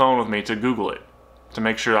was on the phone with me to Google it, to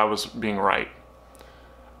make sure I was being right.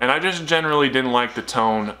 And I just generally didn't like the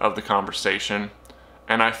tone of the conversation.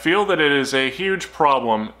 And I feel that it is a huge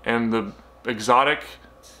problem in the exotic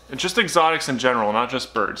Just exotics in general, not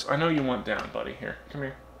just birds. I know you want down, buddy. Here, come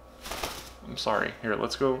here. I'm sorry. Here,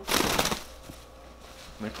 let's go.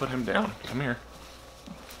 Let me put him down. Come here.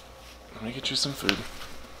 Let me get you some food.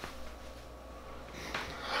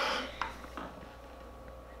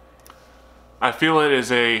 I feel it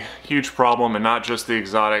is a huge problem, and not just the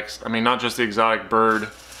exotics. I mean, not just the exotic bird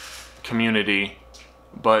community,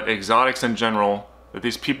 but exotics in general. That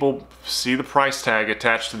these people see the price tag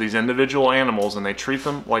attached to these individual animals, and they treat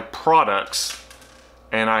them like products.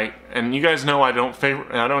 And you guys know I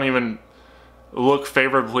don't even look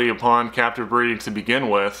favorably upon captive breeding to begin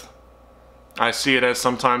with.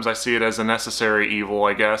 Sometimes I see it as a necessary evil,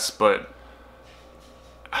 I guess, but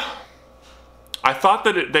I thought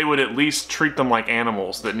that they would at least treat them like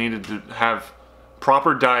animals that needed to have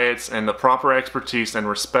proper diets and the proper expertise and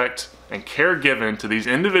respect and care given to these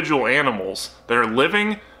individual animals that are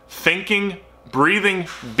living, thinking, breathing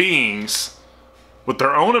beings with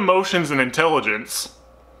their own emotions and intelligence,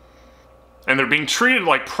 and they're being treated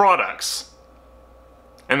like products.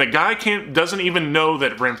 And the guy doesn't even know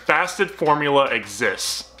that Ramphasted formula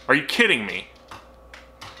exists. Are you kidding me?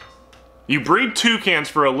 You breed toucans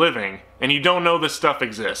for a living, and you don't know this stuff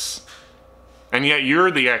exists. And yet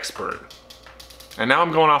you're the expert. And now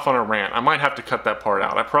I'm going off on a rant. I might have to cut that part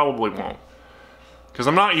out. I probably won't. Because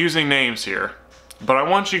I'm not using names here. But I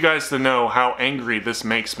want you guys to know how angry this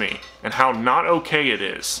makes me. And how not okay it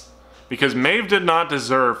is. Because Maeve did not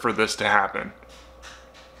deserve for this to happen.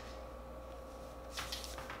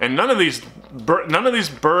 And none of these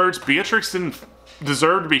birds, Beatrix didn't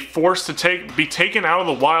deserve to be forced to be taken out of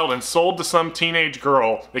the wild and sold to some teenage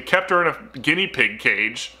girl that kept her in a guinea pig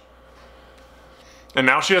cage. And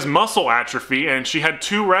now she has muscle atrophy, and she had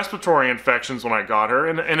 2 respiratory infections when I got her.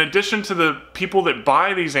 And in addition to the people that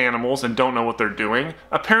buy these animals and don't know what they're doing,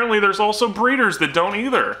 apparently there's also breeders that don't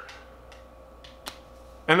either.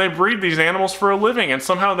 And they breed these animals for a living, and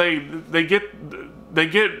somehow they get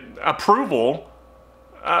approval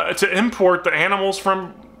to import the animals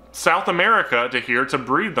from South America to here to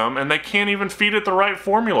breed them, and they can't even feed it the right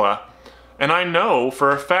formula. And I know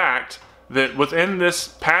for a fact that within this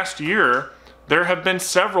past year, there have been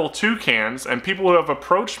several toucans and people who have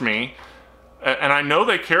approached me, and I know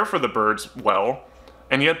they care for the birds well,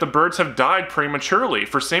 and yet the birds have died prematurely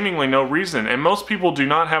for seemingly no reason. And most people do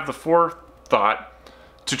not have the forethought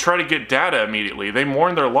to try to get data immediately. They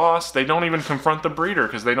mourn their loss. They don't even confront the breeder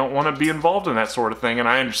because they don't want to be involved in that sort of thing, and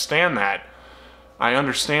I understand that. I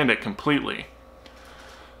understand it completely.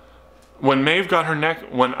 When I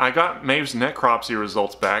got Maeve's necropsy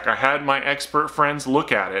results back, I had my expert friends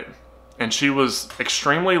look at it, and she was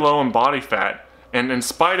extremely low in body fat, and in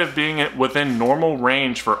spite of being within normal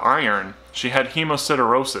range for iron, she had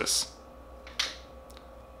hemosiderosis,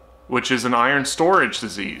 which is an iron storage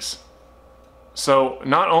disease. So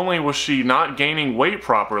not only was she not gaining weight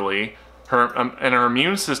properly, and her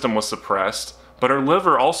immune system was suppressed, but her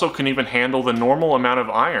liver also couldn't even handle the normal amount of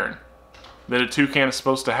iron that a toucan is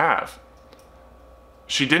supposed to have.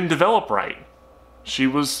 She didn't develop right. She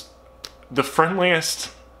was the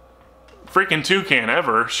friendliest freaking toucan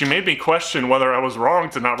ever. She made me question whether I was wrong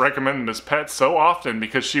to not recommend them as pets so often,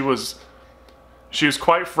 because she was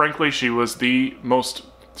quite frankly, she was the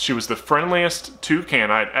friendliest toucan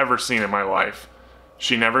I'd ever seen in my life.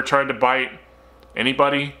 She never tried to bite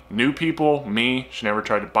anybody, new people, me. She never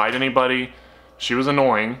tried to bite anybody. She was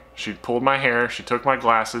annoying. She pulled my hair. She took my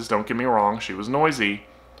glasses. Don't get me wrong. She was noisy.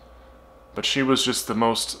 But she was just the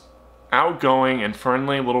most outgoing and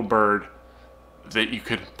friendly little bird that you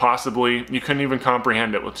couldn't even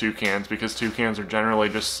comprehend it with toucans, because toucans are generally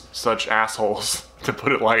just such assholes, to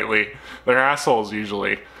put it lightly. They're assholes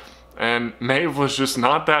usually. And Maeve was just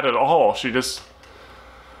not that at all. She just,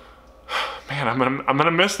 man, I'm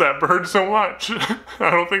gonna miss that bird so much. I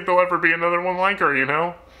don't think there'll ever be another one like her, you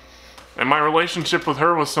know? And my relationship with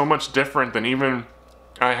her was so much different than even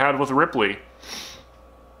I had with Ripley.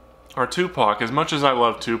 Or Tupac. As much as I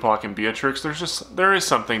love Tupac and Beatrix, there is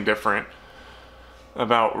something different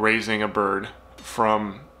about raising a bird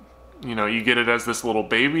from, you know, you get it as this little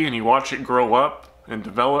baby and you watch it grow up and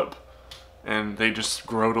develop, and they just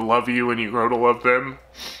grow to love you and you grow to love them.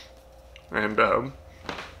 And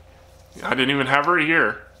I didn't even have her a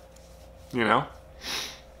year, you know?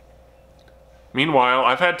 Meanwhile,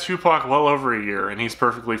 I've had Tupac well over a year, and he's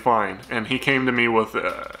perfectly fine. And he came to me with,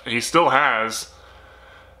 he still has,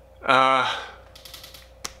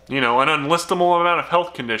 you know, an unlistable amount of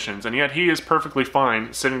health conditions, and yet he is perfectly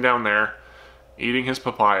fine sitting down there, eating his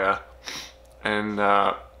papaya. And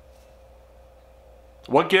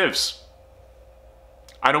what gives?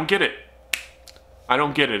 I don't get it. I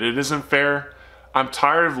don't get it. It isn't fair. I'm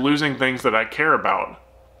tired of losing things that I care about.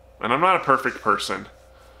 And I'm not a perfect person.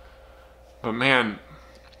 But man,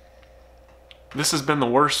 this has been the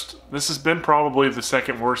worst. This has been probably the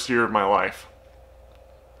second worst year of my life.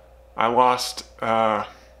 I lost a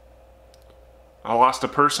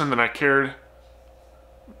person that I cared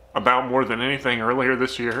about more than anything earlier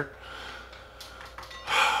this year.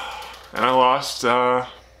 And I lost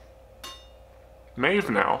Maeve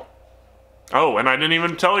now. Oh, and I didn't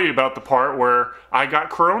even tell you about the part where I got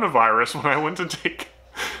coronavirus when I went to take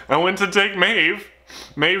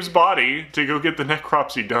Maeve's body to go get the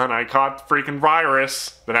necropsy done. I caught freaking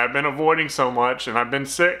virus that I've been avoiding so much, and I've been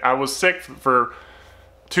sick. I was sick for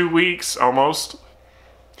 2 weeks almost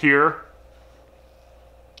here.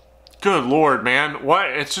 Good Lord, man. What?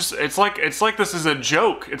 It's like this is a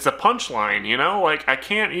joke. It's a punchline, you know? Like, I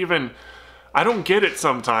don't get it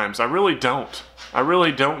sometimes. I really don't. I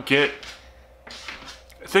really don't get...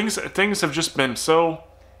 Things have just been so...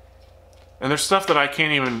 And there's stuff that I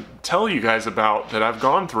can't even tell you guys about that I've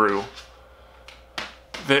gone through.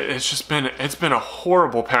 That it's been a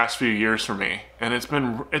horrible past few years for me. And it's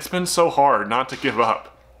been so hard not to give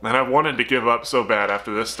up. And I wanted to give up so bad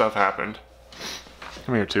after this stuff happened.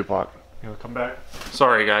 Come here, Tupac. You wanna come back?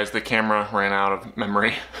 Sorry guys, the camera ran out of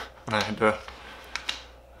memory. And I had to...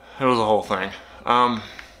 It was a whole thing.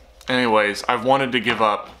 Anyways, I've wanted to give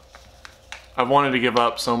up. I've wanted to give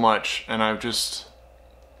up so much, and I've just...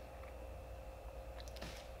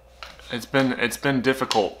 It's been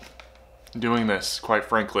difficult doing this, quite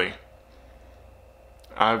frankly.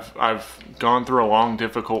 I've gone through a long,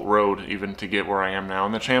 difficult road even to get where I am now.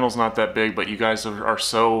 And the channel's not that big, but you guys are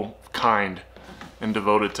so kind and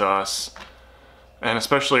devoted to us, and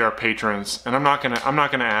especially our patrons. And I'm not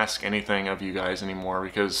gonna ask anything of you guys anymore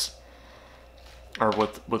because, or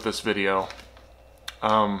with this video.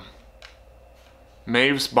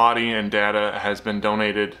 Maeve's body and data has been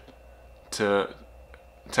donated to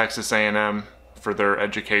Texas A&M for their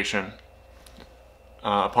education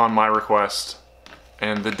upon my request.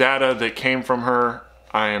 And the data that came from her,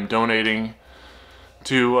 I am donating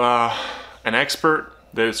to an expert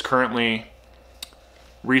that is currently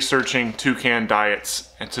researching toucan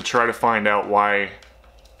diets and to try to find out why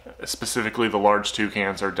specifically the large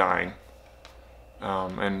toucans are dying.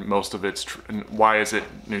 And most of it's, why is it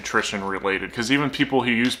nutrition related? Because even people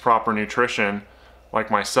who use proper nutrition,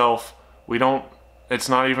 like myself, it's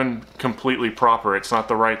not even completely proper. It's not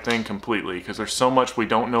the right thing completely, because there's so much we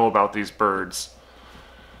don't know about these birds.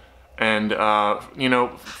 And, you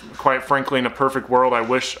know, quite frankly, in a perfect world, I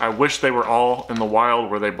wish they were all in the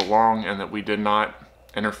wild where they belong and that we did not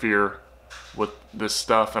interfere with this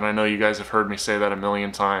stuff. And I know you guys have heard me say that a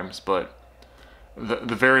million times, but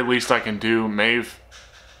the very least I can do, Maeve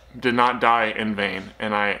did not die in vain.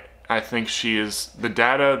 And I think she is, the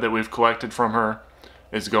data that we've collected from her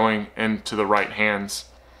is going into the right hands.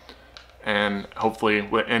 And hopefully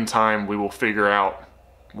in time we will figure out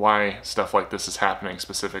why stuff like this is happening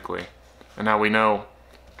specifically. And now we know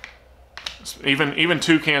even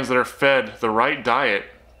toucans that are fed the right diet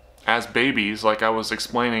as babies, like I was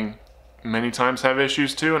explaining many times, have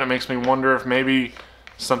issues too. And it makes me wonder if maybe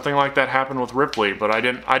something like that happened with Ripley, but I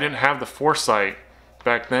didn't have the foresight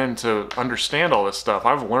back then to understand all this stuff.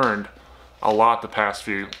 I've learned a lot the past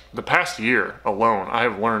year alone. I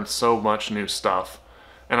have learned so much new stuff,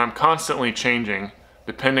 and I'm constantly changing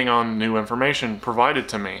depending on new information provided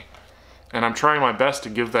to me. And I'm trying my best to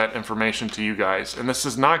give that information to you guys. And this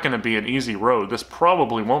is not going to be an easy road. This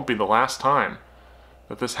probably won't be the last time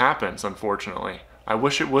that this happens, unfortunately. I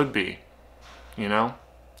wish it would be, you know?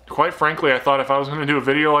 Quite frankly, I thought if I was going to do a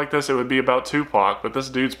video like this, it would be about Tupac, but this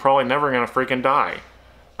dude's probably never going to freaking die.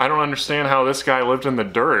 I don't understand how this guy lived in the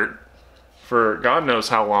dirt for God knows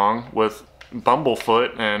how long with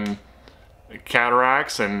bumblefoot and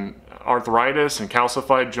cataracts and arthritis and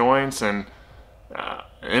calcified joints and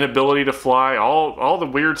inability to fly, all the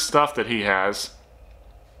weird stuff that he has.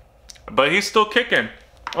 But he's still kicking,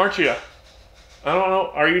 aren't you? I don't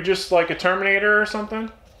know, are you just like a Terminator or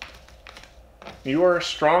something? You are a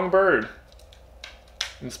strong bird,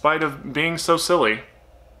 in spite of being so silly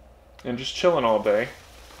and just chilling all day.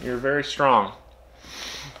 You're very strong.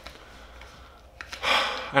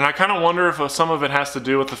 And I kind of wonder if some of it has to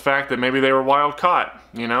do with the fact that maybe they were wild caught,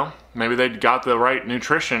 you know? Maybe they got the right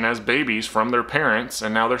nutrition as babies from their parents,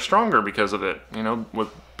 and now they're stronger because of it. You know, with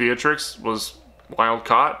Beatrix was wild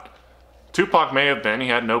caught. Tupac may have been. He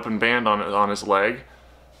had an open band on his leg.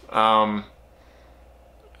 He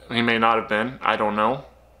may not have been. I don't know.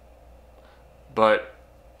 But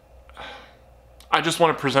I just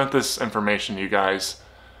want to present this information to you guys.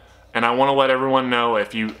 And I want to let everyone know,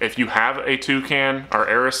 if you have a toucan or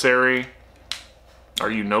Araceli, or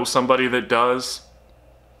you know somebody that does,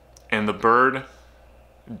 and the bird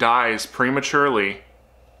dies prematurely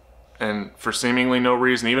and for seemingly no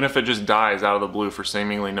reason, even if it just dies out of the blue for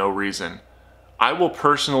seemingly no reason, I will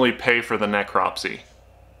personally pay for the necropsy.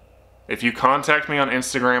 If you contact me on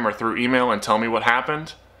Instagram or through email and tell me what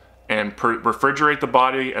happened, and refrigerate the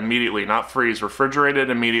body immediately, not freeze, refrigerate it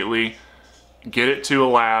immediately, get it to a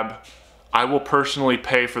lab, I will personally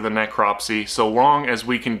pay for the necropsy so long as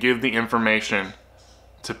we can give the information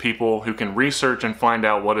to people who can research and find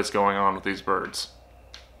out what is going on with these birds.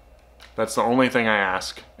 That's the only thing I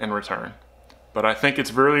ask in return. But I think it's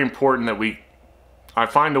very important that I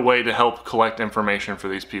find a way to help collect information for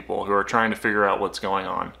these people who are trying to figure out what's going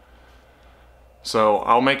on. So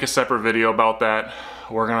I'll make a separate video about that.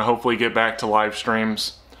 We're gonna hopefully get back to live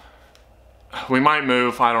streams. We might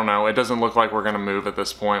move, I don't know. It doesn't look like we're gonna move at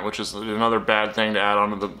this point, which is another bad thing to add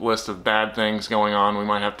onto the list of bad things going on. We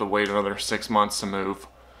might have to wait another 6 months to move.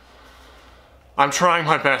 I'm trying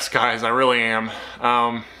my best, guys, I really am.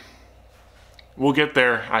 We'll get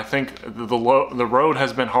there. I think the road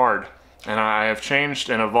has been hard, and I have changed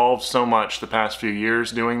and evolved so much the past few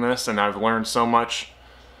years doing this, and I've learned so much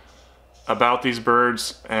about these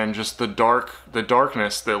birds and just the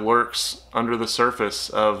darkness that lurks under the surface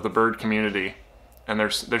of the bird community. And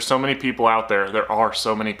there's so many people out there. There are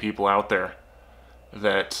so many people out there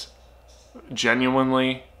that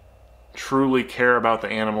genuinely, truly care about the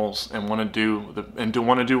animals and want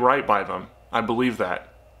to do right by them. I believe that.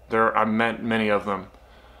 I've met many of them,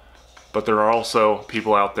 but there are also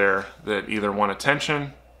people out there that either want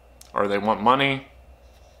attention or they want money.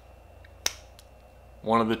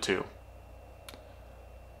 One of the two.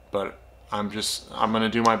 But I'm gonna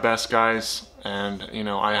do my best, guys, and you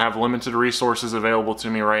know, I have limited resources available to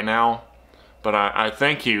me right now, but I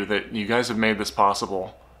thank you that you guys have made this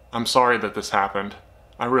possible. I'm sorry that this happened.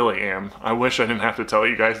 I really am. I wish I didn't have to tell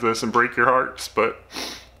you guys this and break your hearts, but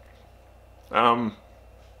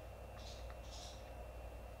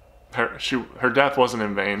her death wasn't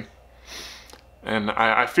in vain, and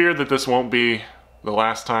I fear that this won't be the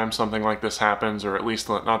last time something like this happens, or at least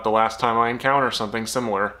not the last time I encounter something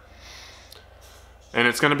similar. And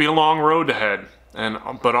it's going to be a long road ahead,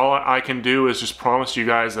 but all I can do is just promise you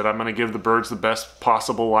guys that I'm going to give the birds the best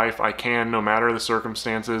possible life I can, no matter the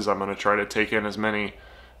circumstances. I'm going to try to take in as many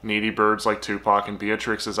needy birds like Tupac and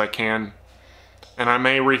Beatrix as I can, and I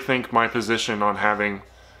may rethink my position on having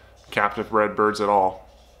captive bred birds at all.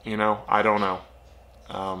 You know, I don't know.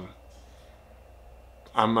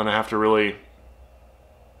 I'm going to have to really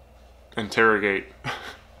interrogate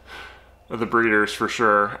the breeders for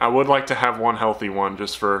sure. I would like to have one healthy one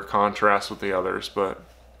just for contrast with the others, but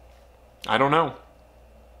I don't know.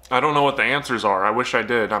 I don't know what the answers are. I wish I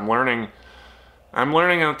did. I'm learning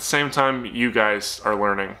at the same time you guys are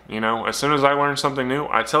learning, you know? As soon as I learn something new,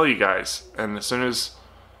 I tell you guys, and as soon as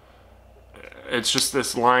it's just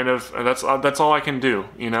this line of that's all I can do,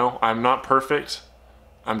 you know? I'm not perfect.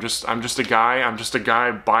 I'm just a guy. I'm just a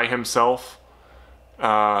guy by himself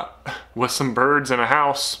with some birds in a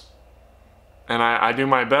house. And I do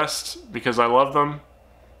my best because I love them,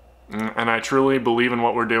 and I truly believe in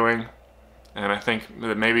what we're doing, and I think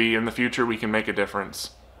that maybe in the future we can make a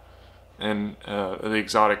difference in the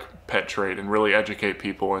exotic pet trade and really educate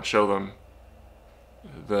people and show them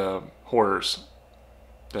the horrors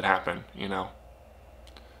that happen, you know.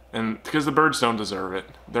 And because the birds don't deserve it.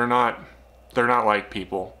 They're not like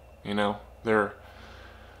people, you know. They're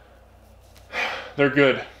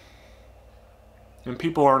good, and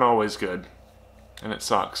people aren't always good. And it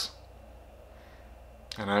sucks.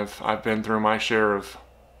 And I've been through my share of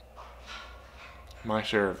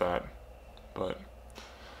that. But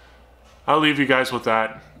I'll leave you guys with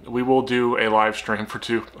that. We will do a live stream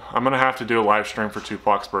I'm gonna have to do a live stream for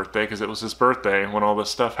Tupac's birthday because it was his birthday when all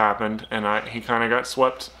this stuff happened, and he kind of got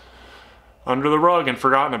swept under the rug and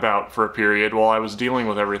forgotten about for a period while I was dealing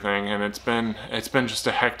with everything. And it's been just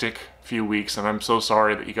a hectic few weeks, and I'm so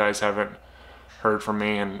sorry that you guys haven't heard from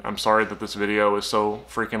me, and I'm sorry that this video is so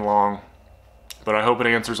freaking long, but I hope it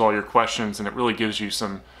answers all your questions and it really gives you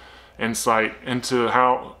some insight into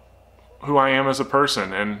who I am as a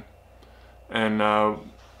person, and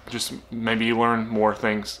just maybe you learn more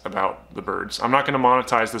things about the birds. I'm not going to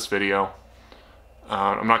monetize this video.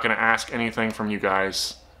 I'm not going to ask anything from you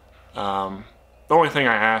guys. The only thing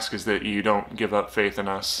I ask is that you don't give up faith in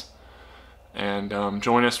us. And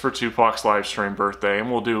join us for Tupac's live stream birthday,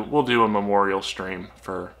 and we'll do a memorial stream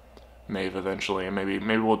for Maeve eventually, and maybe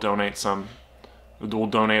we'll donate some. We'll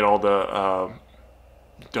donate all the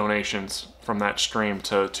donations from that stream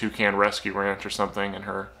to Toucan Rescue Ranch or something in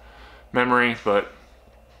her memory. But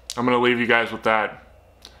I'm gonna leave you guys with that.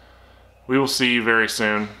 We will see you very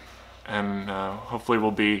soon. and hopefully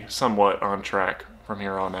we'll be somewhat on track from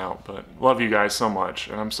here on out. But love you guys so much,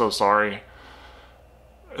 and I'm so sorry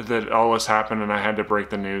that all this happened and I had to break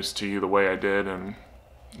the news to you the way I did, and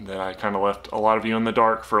that I kind of left a lot of you in the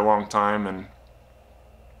dark for a long time. And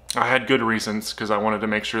I had good reasons, because I wanted to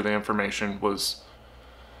make sure the information was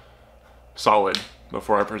solid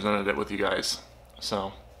before I presented it with you guys.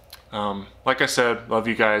 So like I said, love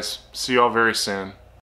you guys. See y'all very soon.